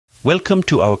Welcome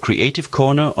to our Creative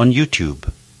Corner on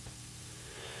YouTube.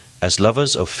 As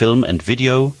lovers of film and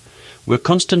video, we're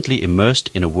constantly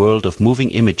immersed in a world of moving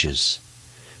images,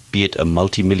 be it a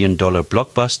multi-million-dollar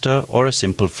blockbuster or a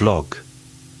simple vlog.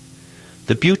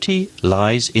 The beauty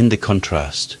lies in the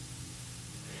contrast.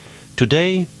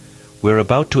 Today, we're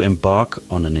about to embark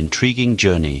on an intriguing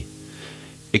journey,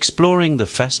 exploring the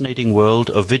fascinating world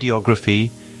of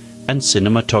videography and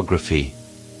cinematography.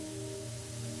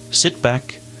 Sit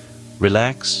back,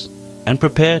 relax, and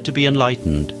prepare to be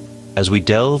enlightened as we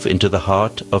delve into the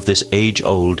heart of this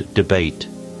age-old debate.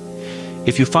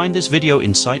 If you find this video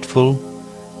insightful,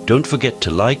 don't forget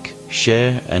to like,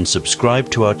 share, and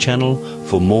subscribe to our channel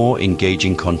for more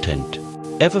engaging content.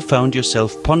 Ever found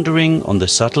yourself pondering on the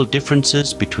subtle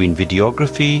differences between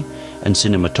videography and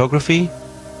cinematography?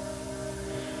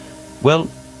 Well,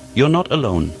 you're not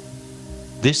alone.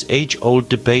 This age-old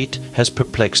debate has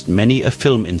perplexed many a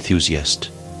film enthusiast.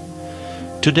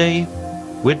 Today,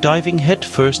 we're diving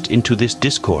headfirst into this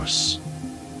discourse,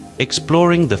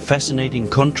 exploring the fascinating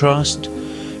contrast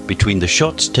between the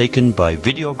shots taken by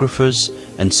videographers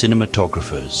and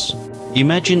cinematographers.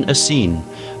 Imagine a scene,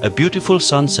 a beautiful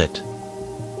sunset.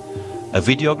 A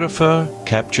videographer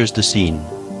captures the scene,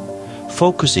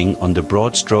 focusing on the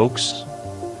broad strokes,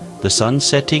 the sun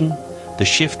setting, the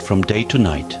shift from day to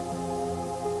night.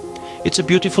 It's a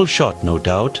beautiful shot, no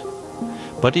doubt,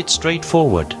 but it's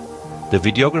straightforward. The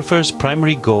videographer's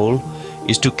primary goal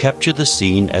is to capture the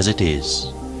scene as it is,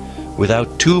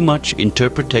 without too much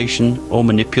interpretation or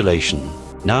manipulation.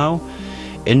 Now,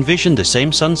 envision the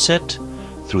same sunset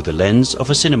through the lens of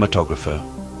a cinematographer.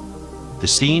 The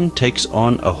scene takes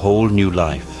on a whole new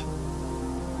life.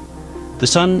 The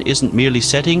sun isn't merely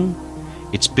setting,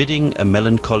 it's bidding a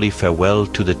melancholy farewell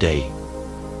to the day.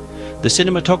 The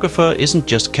cinematographer isn't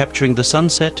just capturing the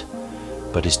sunset,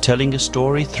 but is telling a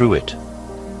story through it.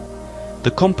 The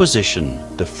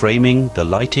composition, the framing, the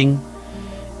lighting,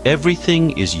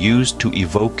 everything is used to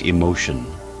evoke emotion,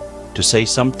 to say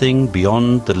something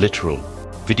beyond the literal.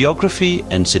 Videography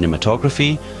and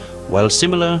cinematography, while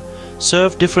similar,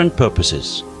 serve different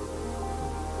purposes.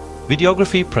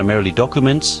 Videography primarily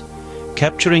documents,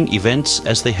 capturing events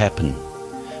as they happen,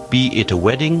 be it a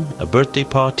wedding, a birthday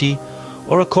party,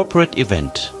 or a corporate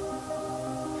event.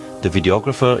 The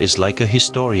videographer is like a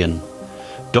historian,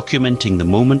 documenting the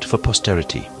moment for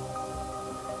posterity.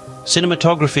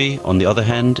 Cinematography, on the other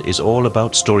hand, is all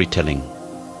about storytelling.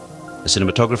 A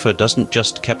cinematographer doesn't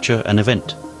just capture an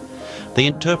event. They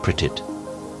interpret it.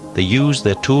 They use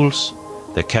their tools,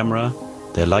 their camera,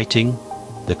 their lighting,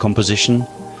 their composition,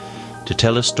 to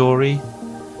tell a story,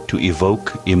 to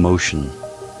evoke emotion.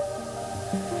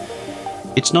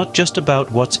 It's not just about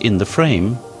what's in the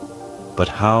frame, but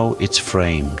how it's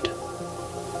framed.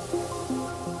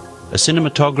 A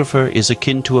cinematographer is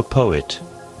akin to a poet,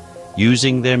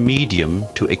 using their medium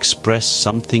to express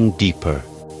something deeper.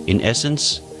 In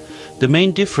essence, the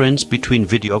main difference between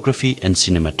videography and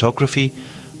cinematography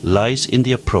lies in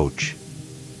the approach.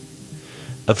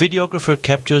 A videographer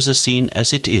captures a scene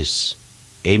as it is,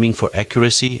 aiming for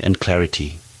accuracy and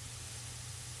clarity.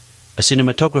 A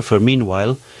cinematographer,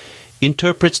 meanwhile,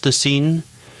 interprets the scene,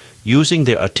 using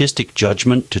their artistic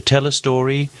judgment to tell a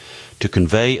story, to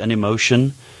convey an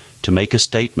emotion, to make a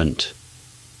statement.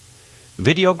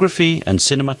 Videography and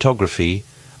cinematography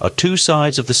are two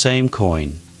sides of the same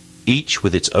coin, each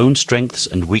with its own strengths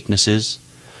and weaknesses.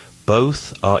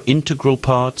 Both are integral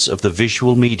parts of the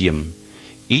visual medium,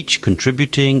 each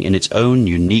contributing in its own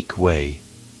unique way.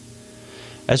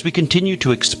 As we continue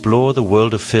to explore the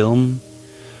world of film,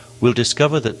 we'll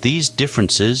discover that these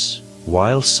differences,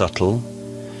 while subtle,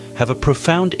 have a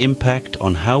profound impact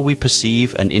on how we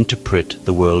perceive and interpret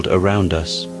the world around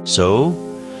us. So,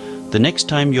 the next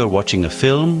time you're watching a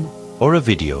film or a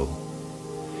video,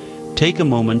 take a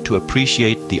moment to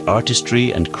appreciate the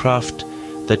artistry and craft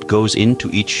that goes into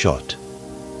each shot.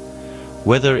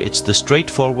 Whether it's the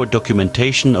straightforward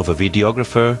documentation of a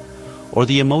videographer or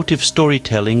the emotive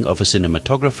storytelling of a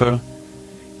cinematographer,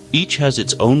 each has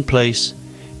its own place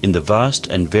in the vast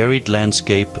and varied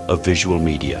landscape of visual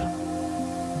media.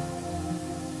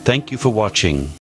 Thank you for watching.